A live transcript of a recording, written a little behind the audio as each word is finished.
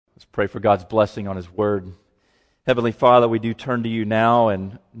Let's pray for God's blessing on His Word. Heavenly Father, we do turn to You now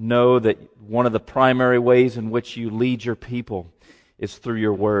and know that one of the primary ways in which You lead Your people is through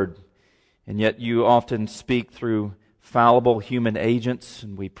Your Word. And yet You often speak through fallible human agents,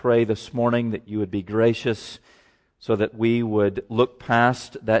 and we pray this morning that You would be gracious so that we would look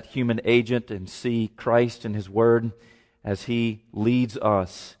past that human agent and see Christ and His Word as He leads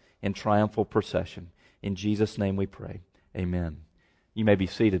us in triumphal procession. In Jesus' name we pray. Amen. You may be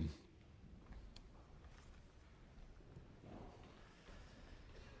seated.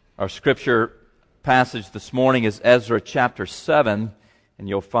 Our scripture passage this morning is Ezra chapter 7, and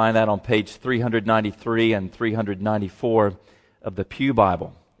you'll find that on page 393 and 394 of the Pew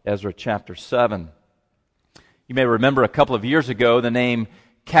Bible. Ezra chapter 7. You may remember a couple of years ago the name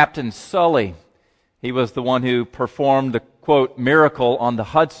Captain Sully. He was the one who performed the, quote, miracle on the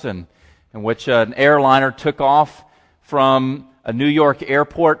Hudson, in which an airliner took off from a New York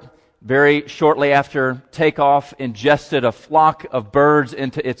airport. Very shortly after takeoff, ingested a flock of birds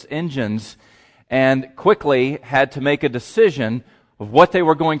into its engines and quickly had to make a decision of what they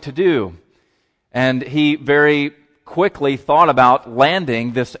were going to do. And he very quickly thought about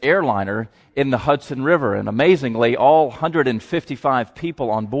landing this airliner in the Hudson River. And amazingly, all 155 people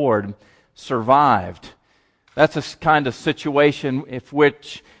on board survived. That's a kind of situation if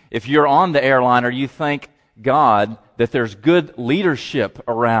you're on the airliner, you thank God that there's good leadership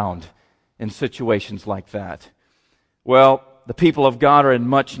around in situations like that. Well, the people of God are in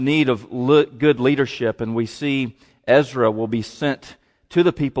much need of good leadership, and we see Ezra will be sent to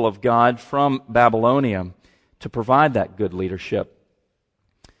the people of God from Babylonia to provide that good leadership.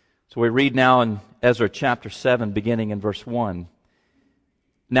 So we read now in Ezra chapter 7, beginning in verse 1.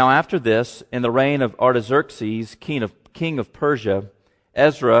 Now after this, in the reign of Artaxerxes, king of Persia,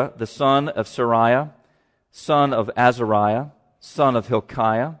 Ezra, the son of Seraiah, son of Azariah, son of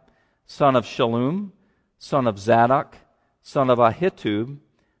Hilkiah, son of Shallum, son of Zadok, son of Ahitub,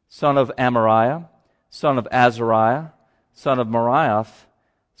 son of Amariah, son of Azariah, son of Meraioth,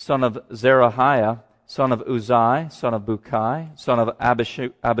 son of Zerahiah, son of Uzai, son of Bukai, son of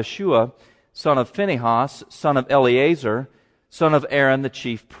Abishua, son of Phinehas, son of Eleazar, son of Aaron the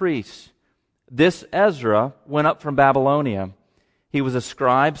chief priest. This Ezra went up from Babylonia. He was a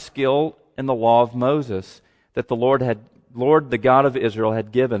scribe skilled in the law of Moses that the Lord, the God of Israel,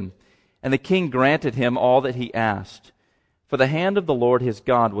 had given. And the king granted him all that he asked. For the hand of the Lord his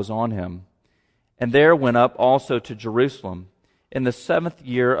God was on him. And there went up also to Jerusalem, in the 7th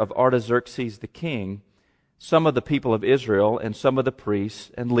year of Artaxerxes the king, some of the people of Israel, and some of the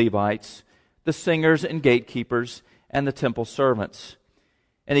priests and Levites, the singers and gatekeepers, and the temple servants.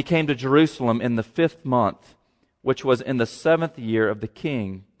 And he came to Jerusalem in the 5th month, which was in the 7th year of the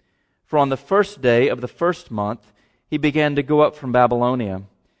king. For on the 1st day of the 1st month he began to go up from Babylonia.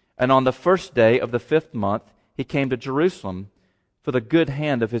 And on the 1st day of the 5th month he came to Jerusalem, for the good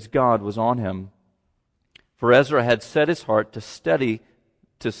hand of his God was on him. For Ezra had set his heart to study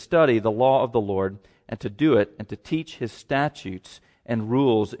the law of the Lord, and to do it, and to teach his statutes and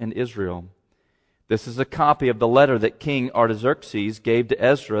rules in Israel. This is a copy of the letter that King Artaxerxes gave to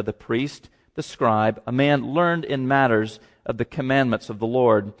Ezra the priest, the scribe, a man learned in matters of the commandments of the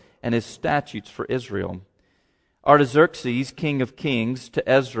Lord and his statutes for Israel. Artaxerxes, king of kings, to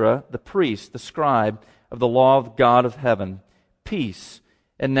Ezra the priest, the scribe of the law of God of heaven, peace.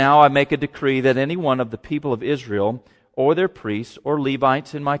 And now I make a decree that any one of the people of Israel, or their priests or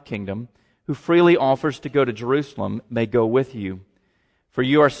Levites in my kingdom, who freely offers to go to Jerusalem, may go with you. For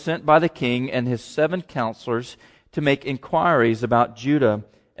you are sent by the king and his 7 counselors to make inquiries about Judah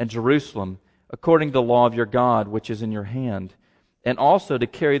and Jerusalem, according to the law of your God, which is in your hand, and also to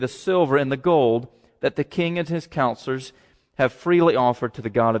carry the silver and the gold that the king and his counselors have freely offered to the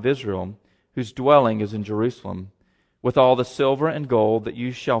God of Israel, whose dwelling is in Jerusalem, with all the silver and gold that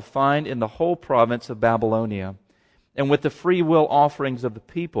you shall find in the whole province of Babylonia, and with the free will offerings of the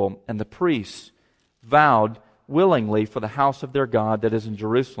people and the priests, vowed willingly for the house of their God that is in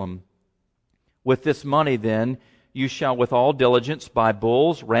Jerusalem. With this money, then, you shall with all diligence buy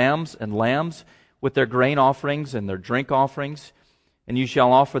bulls, rams, and lambs, with their grain offerings and their drink offerings, and you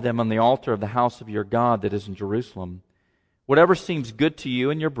shall offer them on the altar of the house of your God that is in Jerusalem. Whatever seems good to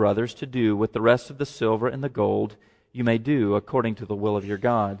you and your brothers to do with the rest of the silver and the gold, you may do according to the will of your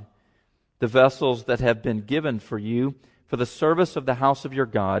God. The vessels that have been given for you for the service of the house of your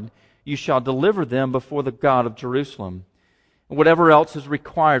God, you shall deliver them before the God of Jerusalem. And whatever else is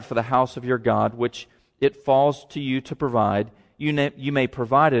required for the house of your God, which it falls to you to provide, you may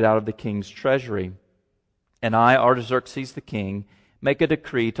provide it out of the king's treasury. And I, Artaxerxes the king, make a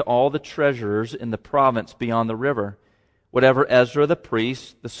decree to all the treasurers in the province beyond the river, Whatever Ezra the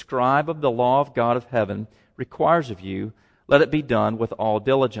priest, the scribe of the law of God of heaven, requires of you, let it be done with all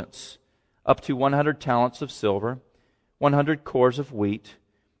diligence. Up to 100 talents of silver, 100 cores of wheat,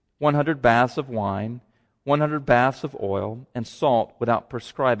 100 baths of wine, 100 baths of oil, and salt without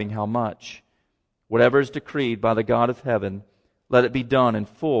prescribing how much. Whatever is decreed by the God of heaven, let it be done in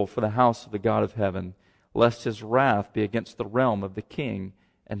full for the house of the God of heaven, lest his wrath be against the realm of the king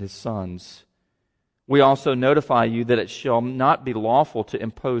and his sons. We also notify you that it shall not be lawful to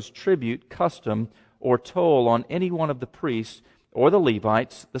impose tribute, custom, or toll on any one of the priests or the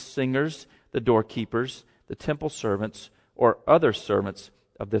Levites, the singers, the doorkeepers, the temple servants, or other servants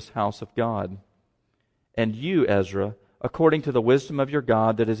of this house of God. And you, Ezra, according to the wisdom of your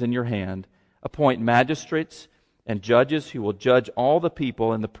God that is in your hand, appoint magistrates and judges who will judge all the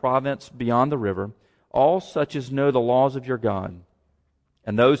people in the province beyond the river, all such as know the laws of your God.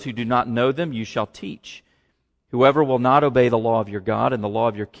 And those who do not know them you shall teach. Whoever will not obey the law of your God and the law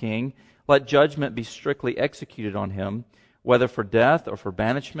of your king, let judgment be strictly executed on him, whether for death or for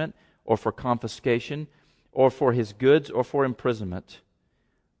banishment or for confiscation or for his goods or for imprisonment.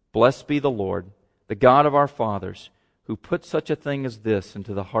 Blessed be the Lord, the God of our fathers, who put such a thing as this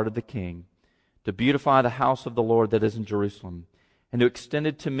into the heart of the king, to beautify the house of the Lord that is in Jerusalem, and who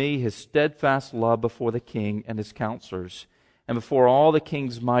extended to me his steadfast love before the king and his counselors, and before all the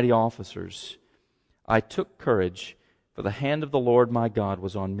king's mighty officers. I took courage, for the hand of the Lord my God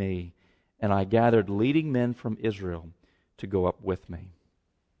was on me, and I gathered leading men from Israel to go up with me.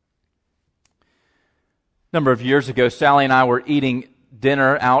 A number of years ago, Sally and I were eating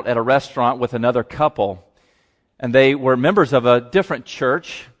dinner out at a restaurant with another couple, and they were members of a different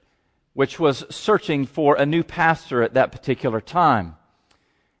church, which was searching for a new pastor at that particular time.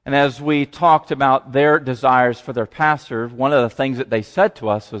 And as we talked about their desires for their pastor, one of the things that they said to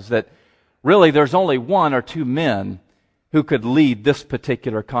us was that really there's only one or two men who could lead this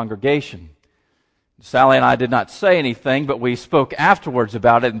particular congregation. Sally and I did not say anything, but we spoke afterwards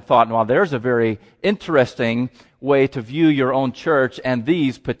about it and thought, well, there's a very interesting way to view your own church and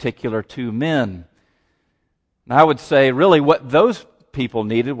these particular two men. And I would say really what those people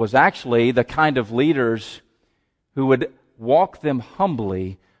needed was actually the kind of leaders who would walk them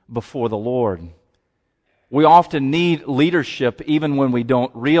humbly before the Lord. We often need leadership even when we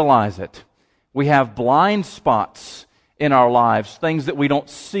don't realize it. We have blind spots in our lives, things that we don't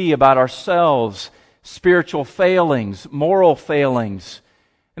see about ourselves, spiritual failings, moral failings,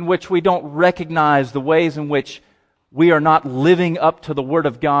 in which we don't recognize the ways in which we are not living up to the Word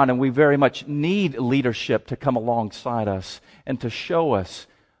of God, and we very much need leadership to come alongside us and to show us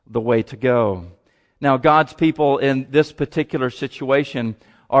the way to go. Now, God's people in this particular situation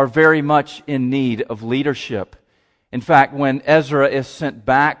are very much in need of leadership. In fact, when Ezra is sent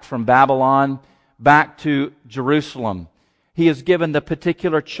back from Babylon, back to Jerusalem, he is given the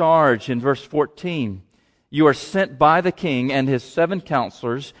particular charge in verse 14. You are sent by the king and his 7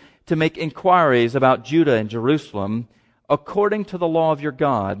 counselors to make inquiries about Judah and Jerusalem according to the law of your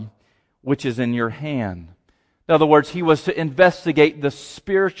God, which is in your hand. In other words, he was to investigate the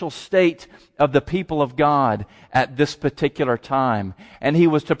spiritual state of the people of God at this particular time. And he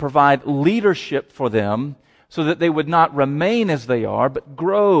was to provide leadership for them so that they would not remain as they are, but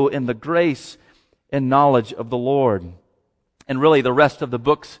grow in the grace and knowledge of the Lord. And really, the rest of the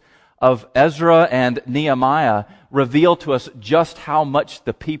books of Ezra and Nehemiah reveal to us just how much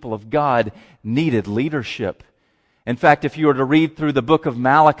the people of God needed leadership. In fact, if you were to read through the book of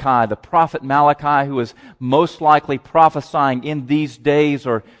Malachi, the prophet Malachi, who is most likely prophesying in these days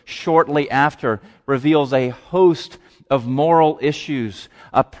or shortly after, reveals a host of moral issues,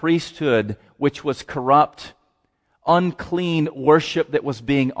 a priesthood which was corrupt, unclean worship that was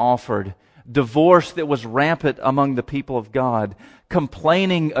being offered, divorce that was rampant among the people of God,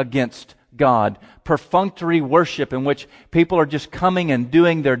 complaining against God, perfunctory worship in which people are just coming and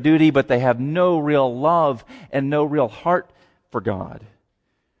doing their duty, but they have no real love and no real heart for God.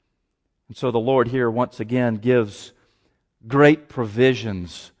 And so the Lord here once again gives great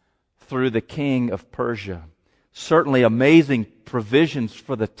provisions through the king of Persia. Certainly amazing provisions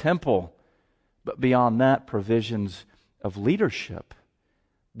for the temple, but beyond that, provisions of leadership,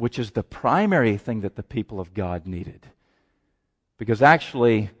 which is the primary thing that the people of God needed. Because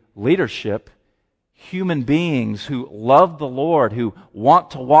actually, leadership, human beings who love the Lord, who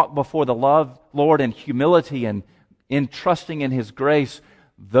want to walk before the Lord in humility and in trusting in His grace,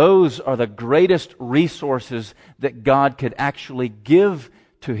 those are the greatest resources that God could actually give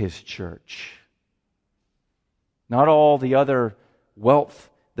to His church. Not all the other wealth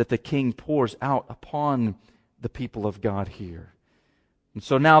that the king pours out upon the people of God here. And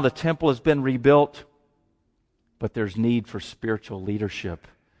so now the temple has been rebuilt. but there's need for spiritual leadership.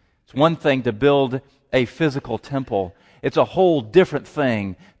 It's one thing to build a physical temple. It's a whole different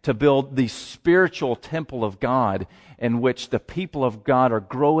thing to build the spiritual temple of God in which the people of God are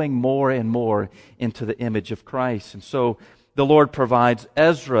growing more and more into the image of Christ. And so the Lord provides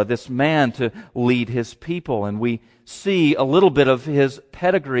Ezra, this man, to lead his people. And we see a little bit of his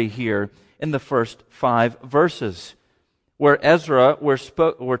pedigree here in the first 5 verses, where Ezra,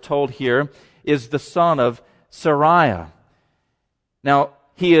 we're told here, is the son of Seraiah. Now,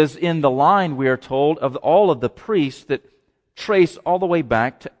 he is in the line, we are told, of all of the priests that trace all the way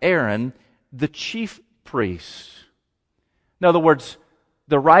back to Aaron, the chief priest. In other words,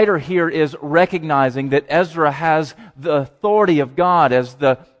 the writer here is recognizing that Ezra has the authority of God as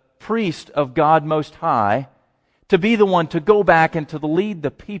the priest of God Most High to be the one to go back and to lead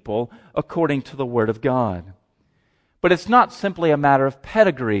the people according to the Word of God. But it's not simply a matter of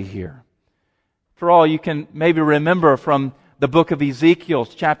pedigree here. For all, you can maybe remember from the book of Ezekiel,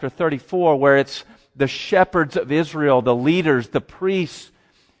 chapter 34, where it's the shepherds of Israel, the leaders, the priests,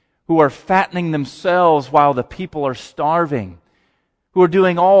 who are fattening themselves while the people are starving, who are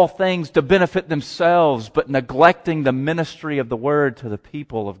doing all things to benefit themselves, but neglecting the ministry of the Word to the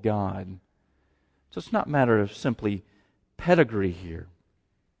people of God. So it's not a matter of simply pedigree here,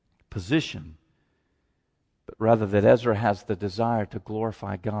 position, but rather that Ezra has the desire to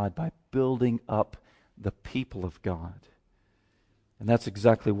glorify God by building up the people of God. And that's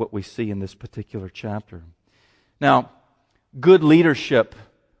exactly what we see in this particular chapter. Now, good leadership,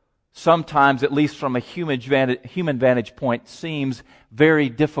 sometimes, at least from a human vantage point, seems very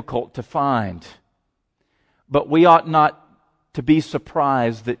difficult to find. But we ought not to be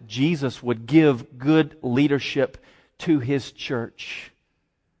surprised that Jesus would give good leadership to His church.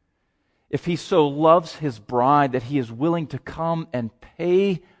 If He so loves His bride that He is willing to come and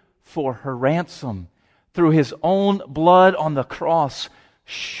pay for her ransom through His own blood on the cross,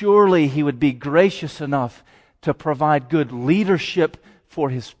 surely He would be gracious enough to provide good leadership for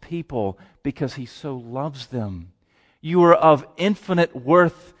His people because He so loves them. You are of infinite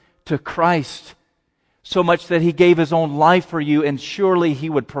worth to Christ, so much that He gave His own life for you, and surely He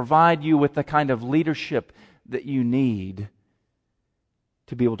would provide you with the kind of leadership that you need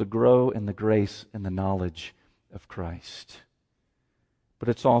to be able to grow in the grace and the knowledge of Christ. But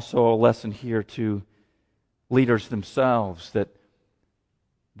it's also a lesson here to leaders themselves, that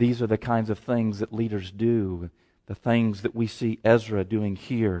these are the kinds of things that leaders do, the things that we see Ezra doing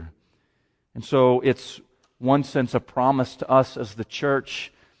here. And so it's, one sense, a promise to us as the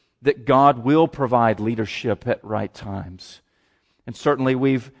church that God will provide leadership at right times. And certainly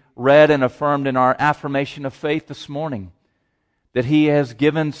we've read and affirmed in our affirmation of faith this morning that He has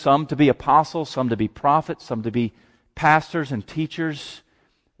given some to be apostles, some to be prophets, some to be pastors and teachers.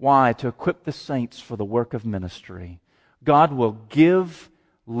 Why? To equip the saints for the work of ministry. God will give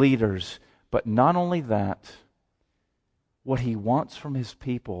leaders, but not only that, what He wants from His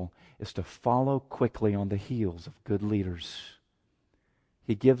people is to follow quickly on the heels of good leaders.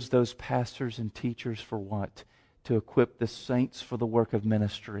 He gives those pastors and teachers for what? To equip the saints for the work of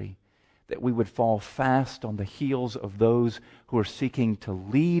ministry, that we would fall fast on the heels of those who are seeking to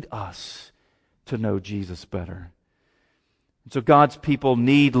lead us to know Jesus better. And so God's people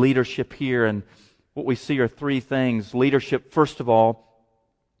need leadership here, and what we see are 3 things. Leadership, first of all,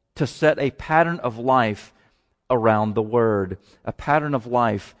 to set a pattern of life around the Word. A pattern of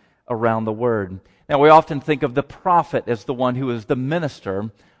life around the Word. Now, we often think of the prophet as the one who is the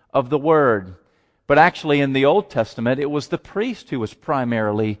minister of the Word. But actually, in the Old Testament, it was the priest who was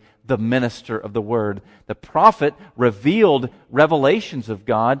primarily the minister of the Word. The prophet revealed revelations of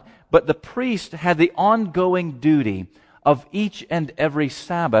God, but the priest had the ongoing duty of each and every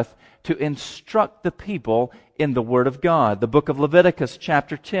Sabbath to instruct the people in the Word of God. The book of Leviticus,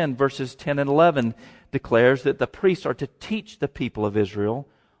 chapter 10, verses 10 and 11, declares that the priests are to teach the people of Israel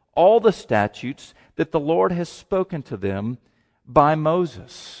all the statutes that the Lord has spoken to them by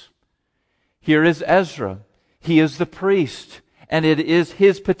Moses. Here is Ezra. He is the priest, and it is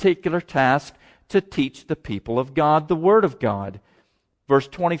his particular task to teach the people of God the Word of God. Verse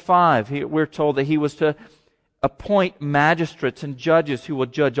 25, we're told that he was to appoint magistrates and judges who will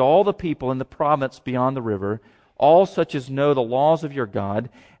judge all the people in the province beyond the river, all such as know the laws of your God,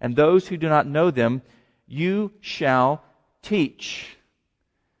 and those who do not know them you shall teach.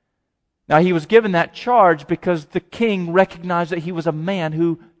 Now, he was given that charge because the king recognized that he was a man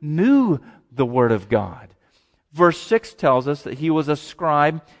who knew the Word of God. Verse 6 tells us that he was a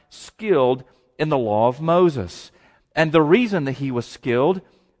scribe skilled in the law of Moses. And the reason that he was skilled,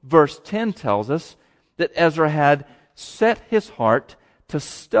 verse 10 tells us that Ezra had set his heart to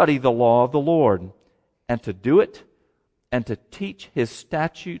study the law of the Lord and to do it, and to teach His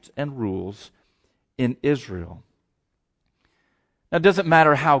statutes and rules in Israel. Now, it doesn't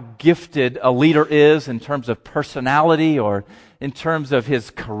matter how gifted a leader is in terms of personality or in terms of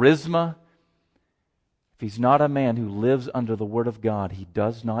his charisma. If he's not a man who lives under the Word of God, he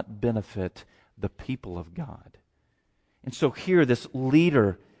does not benefit the people of God. And so here, this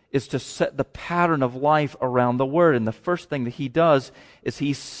leader is to set the pattern of life around the Word. And the first thing that he does is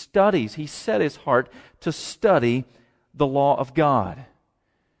he studies. He set his heart to study the law of God.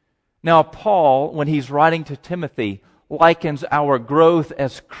 Now, Paul, when he's writing to Timothy, likens our growth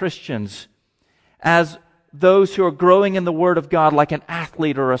as Christians as those who are growing in the Word of God, like an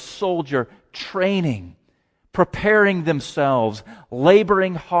athlete or a soldier, training, preparing themselves,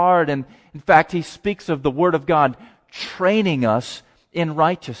 laboring hard. And in fact, he speaks of the Word of God training us in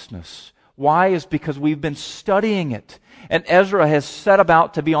righteousness. Why? Is because we've been studying it. And Ezra has set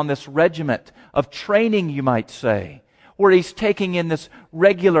about to be on this regiment of training, you might say, where he's taking in this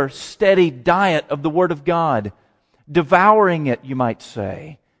regular, steady diet of the Word of God, devouring it, you might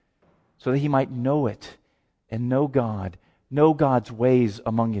say, so that he might know it and know God, know God's ways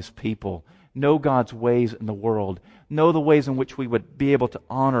among His people, know God's ways in the world, know the ways in which we would be able to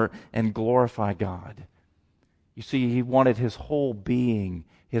honor and glorify God. You see, he wanted his whole being,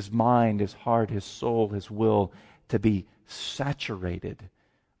 his mind, his heart, his soul, his will to be saturated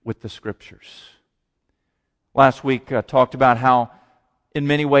with the Scriptures. Last week I talked about how in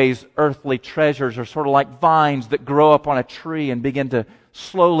many ways earthly treasures are sort of like vines that grow up on a tree and begin to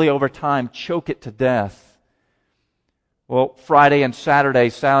slowly over time choke it to death. Well, Friday and Saturday,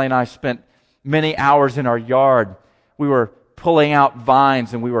 Sally and I spent many hours in our yard. We were pulling out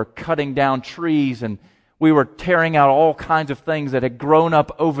vines and we were cutting down trees and we were tearing out all kinds of things that had grown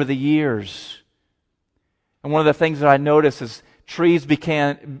up over the years. And one of the things that I noticed is trees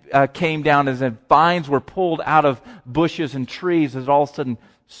came down as vines were pulled out of bushes and trees as all of a sudden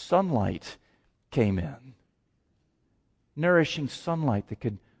sunlight came in. Nourishing sunlight that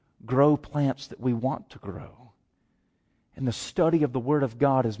could grow plants that we want to grow. And the study of the Word of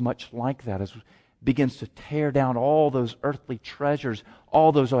God is much like that, as it begins to tear down all those earthly treasures,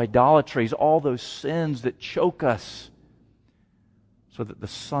 all those idolatries, all those sins that choke us, so that the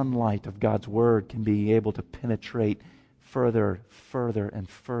sunlight of God's Word can be able to penetrate further, and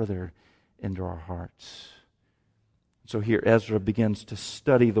further into our hearts. So here Ezra begins to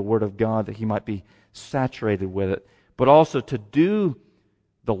study the Word of God that he might be saturated with it, but also to do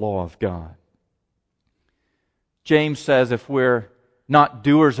the law of God. James says if we're not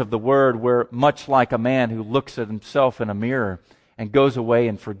doers of the Word, we're much like a man who looks at himself in a mirror and goes away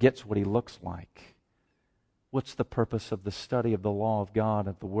and forgets what he looks like. What's the purpose of the study of the law of God,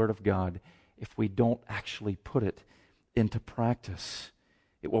 of the Word of God, if we don't actually put it into practice?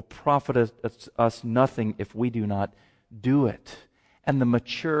 It will profit us nothing if we do not do it. And the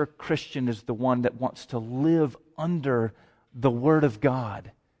mature Christian is the one that wants to live under the Word of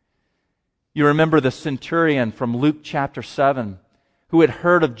God. You remember the centurion from Luke chapter 7 who had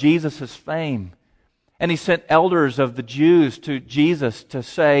heard of Jesus' fame. And he sent elders of the Jews to Jesus to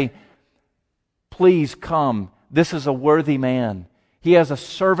say, "Please come. This is a worthy man. He has a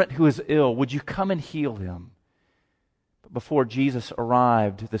servant who is ill. Would you come and heal him?" But before Jesus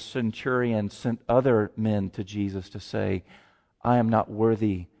arrived, the centurion sent other men to Jesus to say, "I am not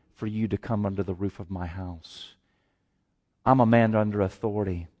worthy for you to come under the roof of my house. I'm a man under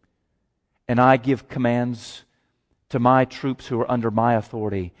authority, and I give commands to my troops who are under my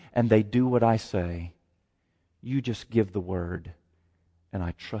authority, and they do what I say. You just give the word, and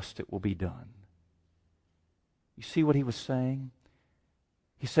I trust it will be done." You see what he was saying?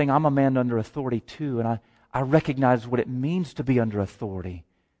 He's saying, I'm a man under authority too, and I recognize what it means to be under authority.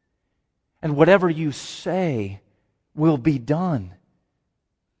 And whatever you say will be done.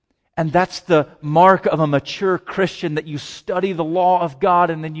 And that's the mark of a mature Christian, that you study the law of God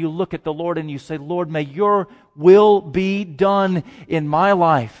and then you look at the Lord and you say, "Lord, may your will be done in my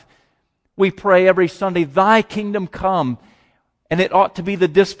life." We pray every Sunday, "Thy kingdom come." And it ought to be the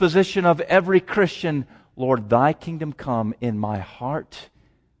disposition of every Christian, "Lord, thy kingdom come in my heart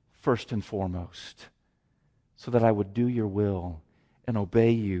first and foremost, so that I would do your will and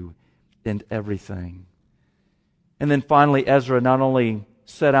obey you in everything." And then finally, Ezra not only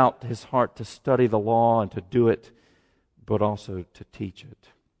set out his heart to study the law and to do it, but also to teach it.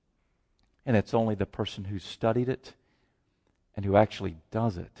 And it's only the person who studied it and who actually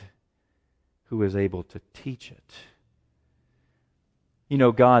does it who is able to teach it. You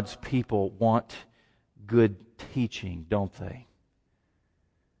know, God's people want good teaching, don't they?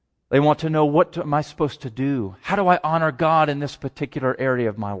 They want to know, what am I supposed to do? How do I honor God in this particular area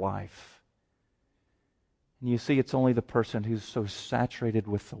of my life? And you see, it's only the person who's so saturated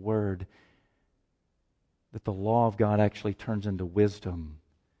with the Word that the law of God actually turns into wisdom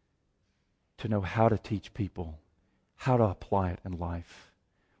to know how to teach people, how to apply it in life.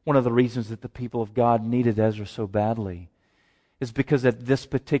 One of the reasons that the people of God needed Ezra so badly is because at this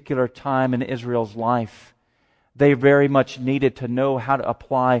particular time in Israel's life, they very much needed to know how to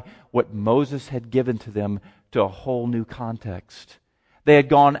apply what Moses had given to them to a whole new context. They had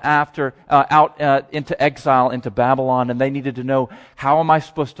gone out into exile, into Babylon, and they needed to know, how am I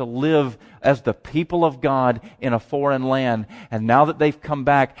supposed to live as the people of God in a foreign land? And now that they've come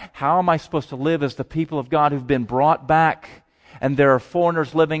back, how am I supposed to live as the people of God who've been brought back? And there are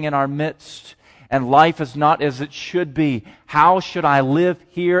foreigners living in our midst, and life is not as it should be. How should I live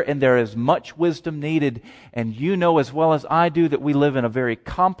here? And there is much wisdom needed. And you know as well as I do that we live in a very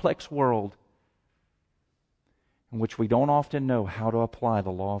complex world in which we don't often know how to apply the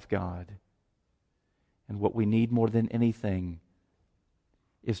law of God. And what we need more than anything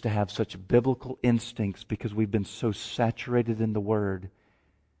is to have such biblical instincts, because we've been so saturated in the Word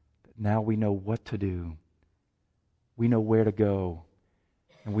that now we know what to do. We know where to go,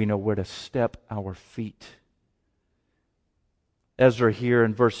 and we know where to step our feet. Ezra here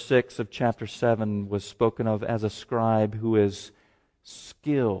in verse 6 of chapter 7 was spoken of as a scribe who is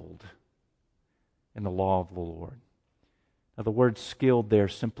skilled in the law of the Lord. Now, the word skilled there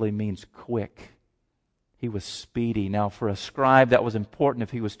simply means quick. He was speedy. Now, for a scribe, that was important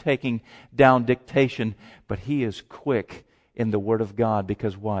if he was taking down dictation, but he is quick in the Word of God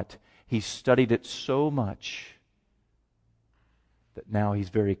because what? He studied it so much that now he's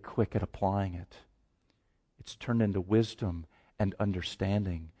very quick at applying it. It's turned into wisdom and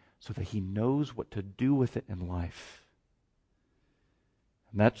understanding so that he knows what to do with it in life.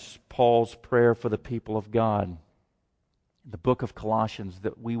 And that's Paul's prayer for the people of God in the book of Colossians,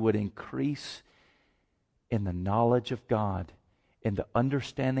 that we would increase in the knowledge of God, in the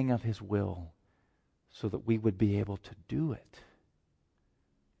understanding of His will, so that we would be able to do it.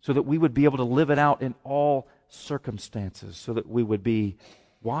 So that we would be able to live it out in all circumstances, so that we would be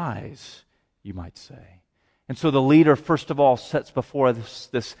wise, you might say. And so the leader, first of all, sets before us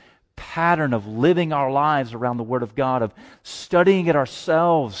this pattern of living our lives around the Word of God, of studying it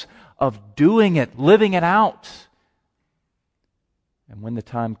ourselves, of doing it, living it out. And when the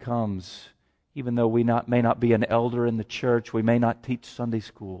time comes, even though we may not be an elder in the church, we may not teach Sunday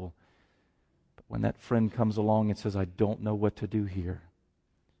school, but when that friend comes along and says, I don't know what to do here,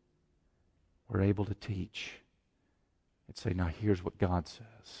 we're able to teach and say, now here's what God says.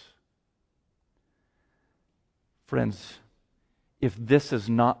 Friends, if this is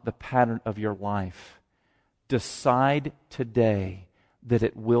not the pattern of your life, decide today that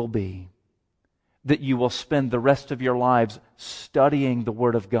it will be. That you will spend the rest of your lives studying the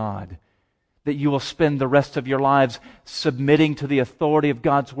Word of God. That you will spend the rest of your lives submitting to the authority of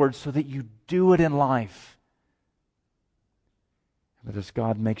God's Word so that you do it in life. And that as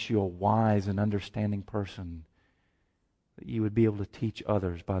God makes you a wise and understanding person, that you would be able to teach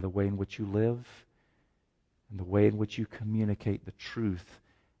others by the way in which you live and the way in which you communicate the truth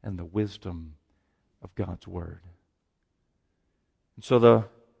and the wisdom of God's Word. And so the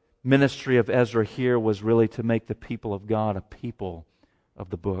ministry of Ezra here was really to make the people of God a people of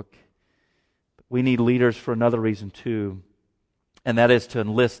the book. But we need leaders for another reason too, and that is to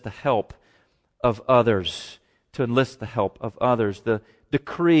enlist the help of others. To enlist the help of others. The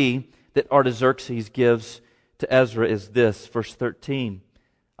decree that Artaxerxes gives to Ezra is this, verse 13.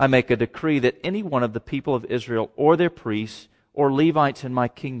 I make a decree that any one of the people of Israel or their priests or Levites in my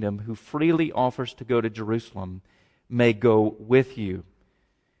kingdom who freely offers to go to Jerusalem may go with you.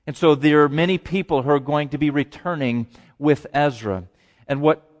 And so there are many people who are going to be returning with Ezra. And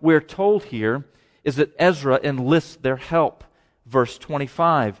what we're told here is that Ezra enlists their help. Verse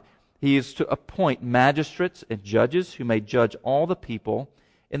 25, he is to appoint magistrates and judges who may judge all the people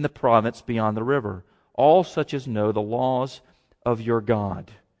in the province beyond the river, all such as know the laws of your God.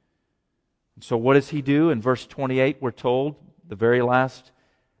 So what does he do? In verse 28, we're told, the very last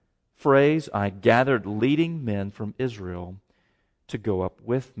phrase, I gathered leading men from Israel to go up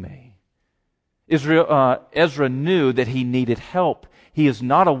with me. Ezra knew that he needed help. He is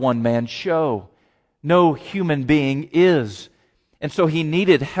not a one-man show. No human being is. And so he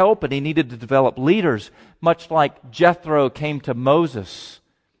needed help, and he needed to develop leaders, much like Jethro came to Moses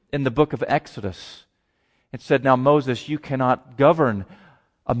in the book of Exodus and said, now Moses, you cannot govern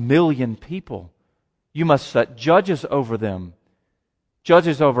 1 million people. You must set judges over them.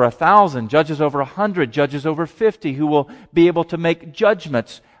 Judges over 1,000, judges over 100, judges over 50 who will be able to make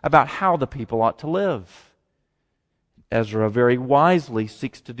judgments about how the people ought to live. Ezra very wisely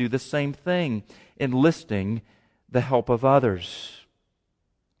seeks to do the same thing, enlisting the help of others.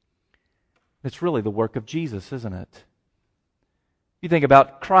 It's really the work of Jesus, isn't it? You think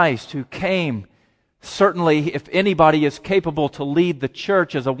about Christ who came. Certainly, if anybody is capable to lead the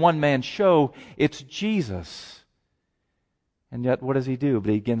church as a one-man show, it's Jesus. And yet, what does He do? But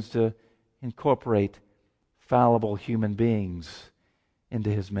He begins to incorporate fallible human beings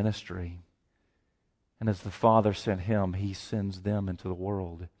into His ministry. And as the Father sent Him, He sends them into the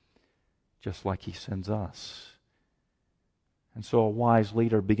world, just like He sends us. And so a wise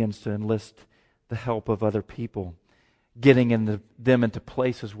leader begins to enlist the help of other people, getting them into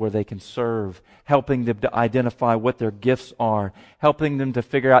places where they can serve, helping them to identify what their gifts are, helping them to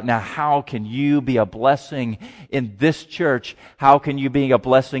figure out, now, how can you be a blessing in this church? How can you be a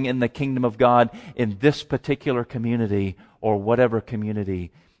blessing in the kingdom of God in this particular community or whatever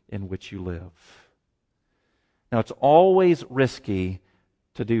community in which you live? Now, it's always risky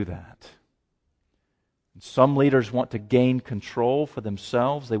to do that. Some leaders want to gain control for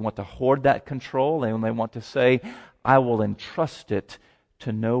themselves. They want to hoard that control, and they want to say, I will entrust it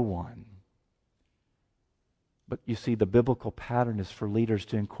to no one. But you see, the biblical pattern is for leaders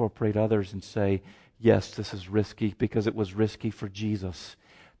to incorporate others and say, yes, this is risky, because it was risky for Jesus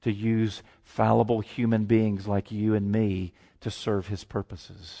to use fallible human beings like you and me to serve His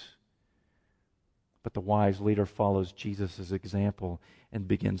purposes. But the wise leader follows Jesus' example and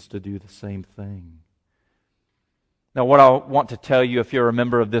begins to do the same thing. Now, what I want to tell you, if you're a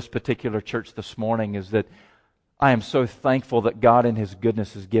member of this particular church this morning, is that I am so thankful that God in His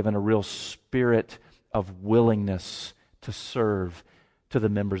goodness has given a real spirit of willingness to serve to the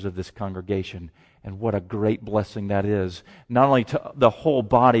members of this congregation. And what a great blessing that is, not only to the whole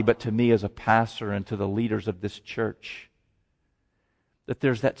body, but to me as a pastor and to the leaders of this church. That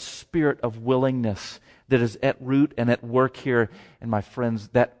there's that spirit of willingness that is at root and at work here. And my friends,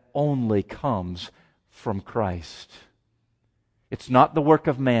 that only comes from Christ. It's not the work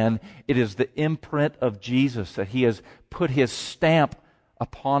of man. It is the imprint of Jesus, that He has put His stamp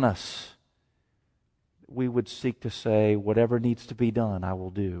upon us. We would seek to say, whatever needs to be done, I will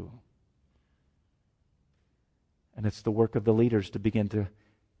do. And it's the work of the leaders to begin to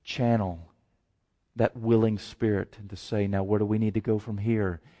channel that willing spirit and to say, now where do we need to go from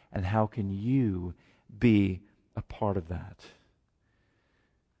here? And how can you be a part of that?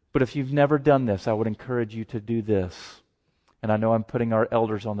 But if you've never done this, I would encourage you to do this. And I know I'm putting our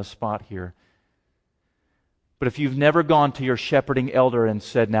elders on the spot here. But if you've never gone to your shepherding elder and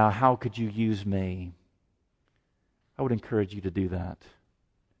said, now how could you use me? I would encourage you to do that.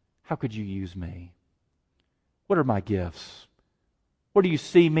 How could you use me? What are my gifts? Where do you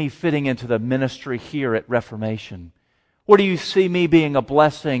see me fitting into the ministry here at Reformation? Where do you see me being a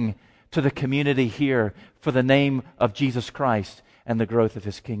blessing to the community here for the name of Jesus Christ and the growth of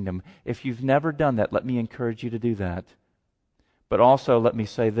His kingdom? If you've never done that, let me encourage you to do that. But also let me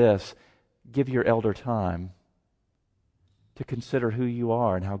say this, give your elder time to consider who you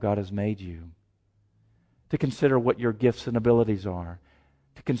are and how God has made you, to consider what your gifts and abilities are,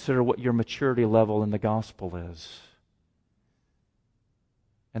 to consider what your maturity level in the gospel is.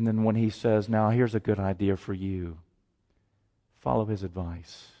 And then when he says, now here's a good idea for you, follow his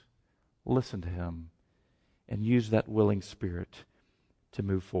advice, listen to him, and use that willing spirit to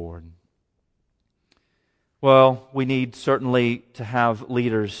move forward. Well, we need certainly to have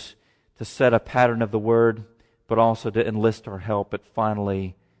leaders to set a pattern of the Word, but also to enlist our help. But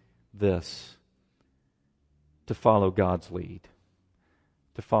finally, this, to follow God's lead.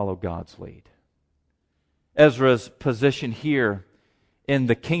 To follow God's lead. Ezra's position here in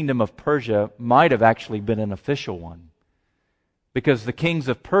the kingdom of Persia might have actually been an official one. Because the kings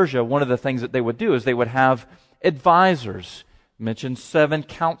of Persia, one of the things that they would do is they would have advisors. I mentioned 7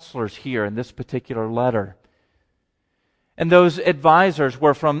 counselors here in this particular letter. And those advisors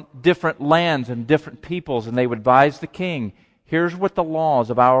were from different lands and different peoples, and they would advise the king, here's what the laws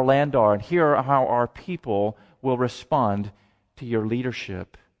of our land are, and here are how our people will respond to your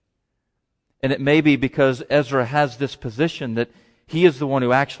leadership. And it may be because Ezra has this position that he is the one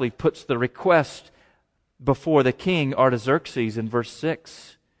who actually puts the request before the king Artaxerxes. In verse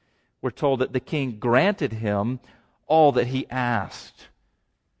 6, we're told that the king granted him all that he asked.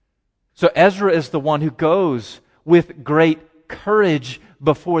 So Ezra is the one who goes with great courage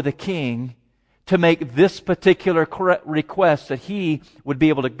before the king to make this particular request, that he would be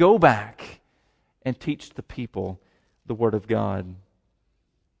able to go back and teach the people the Word of God.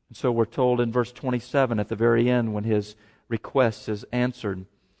 And so we're told in verse 27 at the very end, when his request is answered,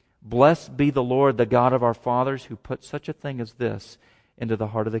 blessed be the Lord, the God of our fathers, who put such a thing as this into the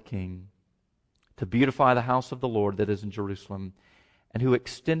heart of the king, to beautify the house of the Lord that is in Jerusalem, and who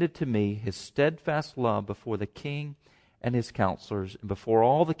extended to me His steadfast love before the king and his counselors, and before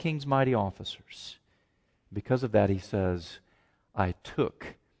all the king's mighty officers. Because of that, he says, I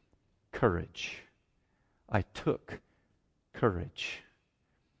took courage. I took courage.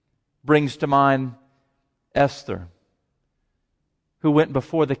 Brings to mind Esther, who went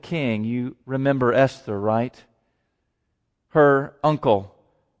before the king. You remember Esther, right? Her uncle,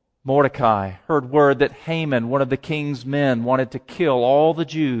 Mordecai, heard word that Haman, one of the king's men, wanted to kill all the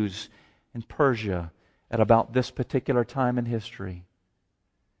Jews in Persia at about this particular time in history.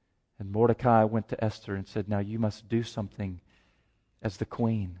 And Mordecai went to Esther and said, now you must do something as the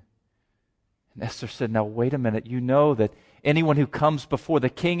queen. And Esther said, now wait a minute, you know that anyone who comes before the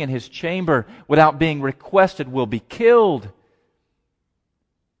king in his chamber without being requested will be killed.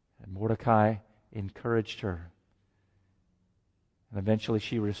 And Mordecai encouraged her. And eventually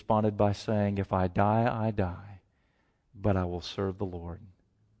she responded by saying, if I die, I die, but I will serve the Lord.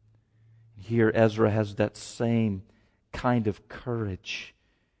 Here Ezra has that same kind of courage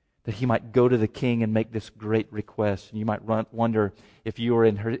that he might go to the king and make this great request. And you might wonder, if you were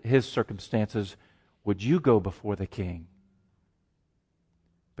in his circumstances, would you go before the king?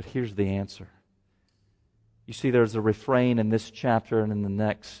 But here's the answer. You see, there's a refrain in this chapter and in the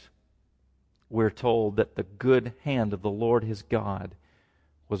next. We're told that the good hand of the Lord his God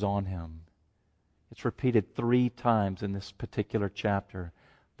was on him. It's repeated 3 times in this particular chapter.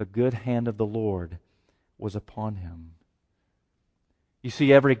 The good hand of the Lord was upon him. You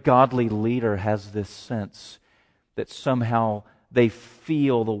see, every godly leader has this sense that somehow they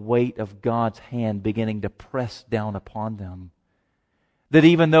feel the weight of God's hand beginning to press down upon them. That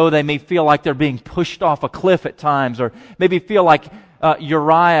even though they may feel like they're being pushed off a cliff at times, or maybe feel like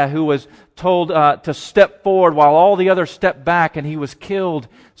Uriah, who was told to step forward while all the others stepped back and he was killed,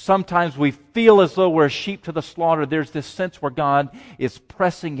 sometimes we feel as though we're a sheep to the slaughter. There's this sense where God is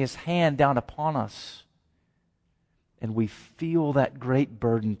pressing His hand down upon us. And we feel that great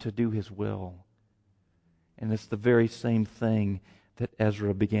burden to do His will. And it's the very same thing that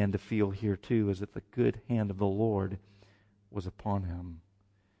Ezra began to feel here too, is that the good hand of the Lord was upon him.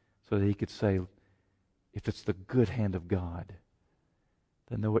 So that he could say, if it's the good hand of God,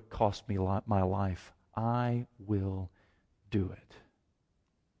 then though it cost me my life, I will do it.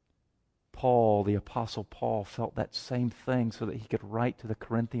 Paul, the Apostle Paul, felt that same thing so that he could write to the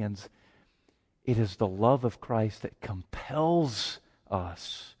Corinthians, it is the love of Christ that compels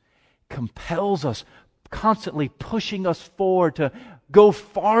us, constantly pushing us forward to go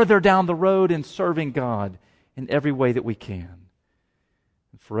farther down the road in serving God in every way that we can.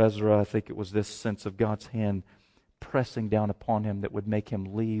 And for Ezra, I think it was this sense of God's hand pressing down upon him that would make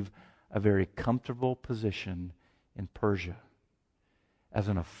him leave a very comfortable position in Persia as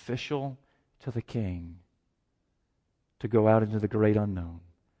an official to the king to go out into the great unknown.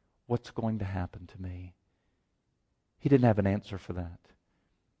 What's going to happen to me? He didn't have an answer for that,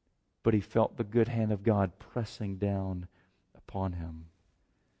 but he felt the good hand of God pressing down upon him.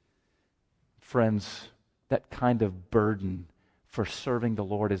 Friends, that kind of burden for serving the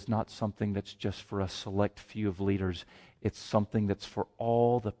Lord is not something that's just for a select few of leaders. It's something that's for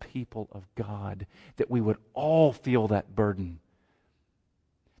all the people of God, that we would all feel that burden.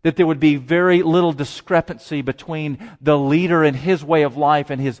 That there would be very little discrepancy between the leader and his way of life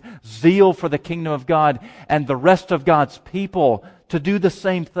and his zeal for the kingdom of God and the rest of God's people to do the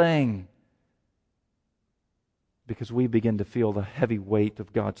same thing. Because we begin to feel the heavy weight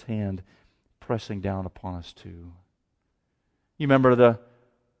of God's hand pressing down upon us too. You remember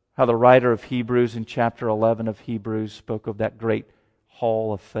how the writer of Hebrews in chapter 11 of Hebrews spoke of that great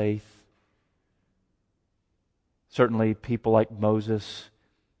hall of faith? Certainly people like Moses,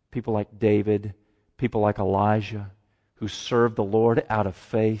 people like David, people like Elijah, who served the Lord out of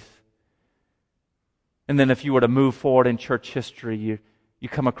faith. And then if you were to move forward in church history, you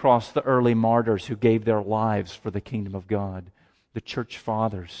come across the early martyrs who gave their lives for the kingdom of God, the church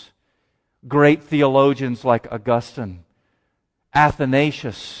fathers, great theologians like Augustine,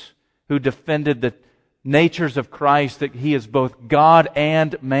 Athanasius, who defended the natures of Christ, that He is both God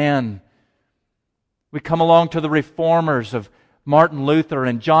and man. We come along to the reformers of Martin Luther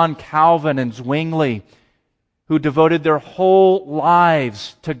and John Calvin and Zwingli, who devoted their whole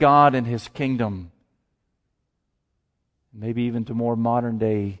lives to God and His kingdom. Maybe even to more modern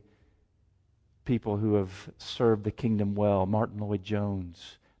day people who have served the kingdom well. Martin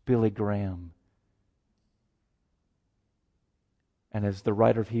Lloyd-Jones, Billy Graham. And as the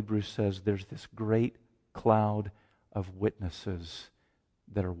writer of Hebrews says, there's this great cloud of witnesses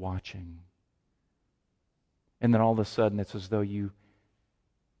that are watching. And then all of a sudden it's as though you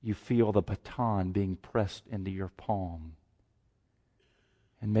you feel the baton being pressed into your palm.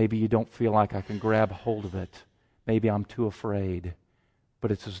 And maybe you don't feel like I can grab hold of it. Maybe I'm too afraid.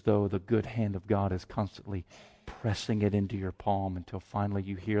 But it's as though the good hand of God is constantly pressing it into your palm until finally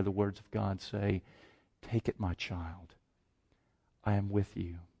you hear the words of God say, "Take it, my child. I am with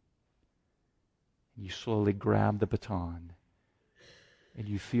you." And you slowly grab the baton and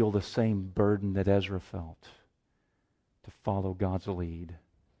you feel the same burden that Ezra felt to follow God's lead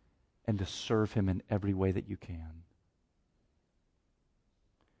and to serve Him in every way that you can.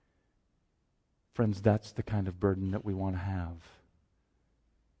 Friends, that's the kind of burden that we want to have.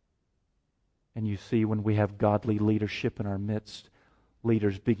 And you see, when we have godly leadership in our midst,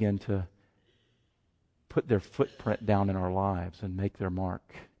 leaders begin to put their footprint down in our lives and make their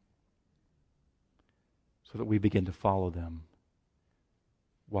mark so that we begin to follow them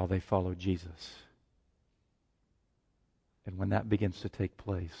while they follow Jesus. And when that begins to take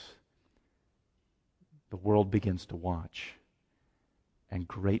place, the world begins to watch and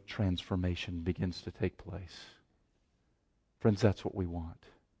great transformation begins to take place. Friends, that's what we want.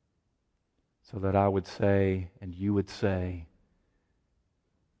 So that I would say, and you would say,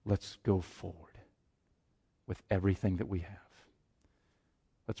 let's go forward with everything that we have.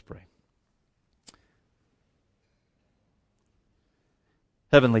 Let's pray.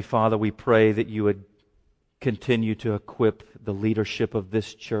 Heavenly Father, we pray that you would continue to equip the leadership of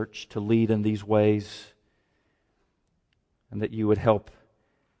this church to lead in these ways, and that you would help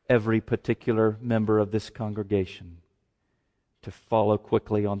every particular member of this congregation to follow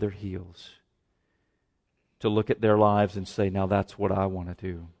quickly on their heels, to look at their lives and say, now that's what I want to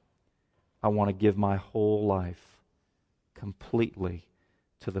do. I want to give my whole life completely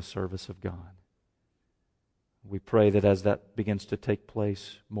to the service of God. We pray that as that begins to take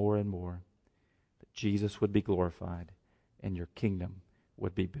place more and more, that Jesus would be glorified and your kingdom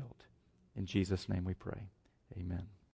would be built. In Jesus' name we pray. Amen.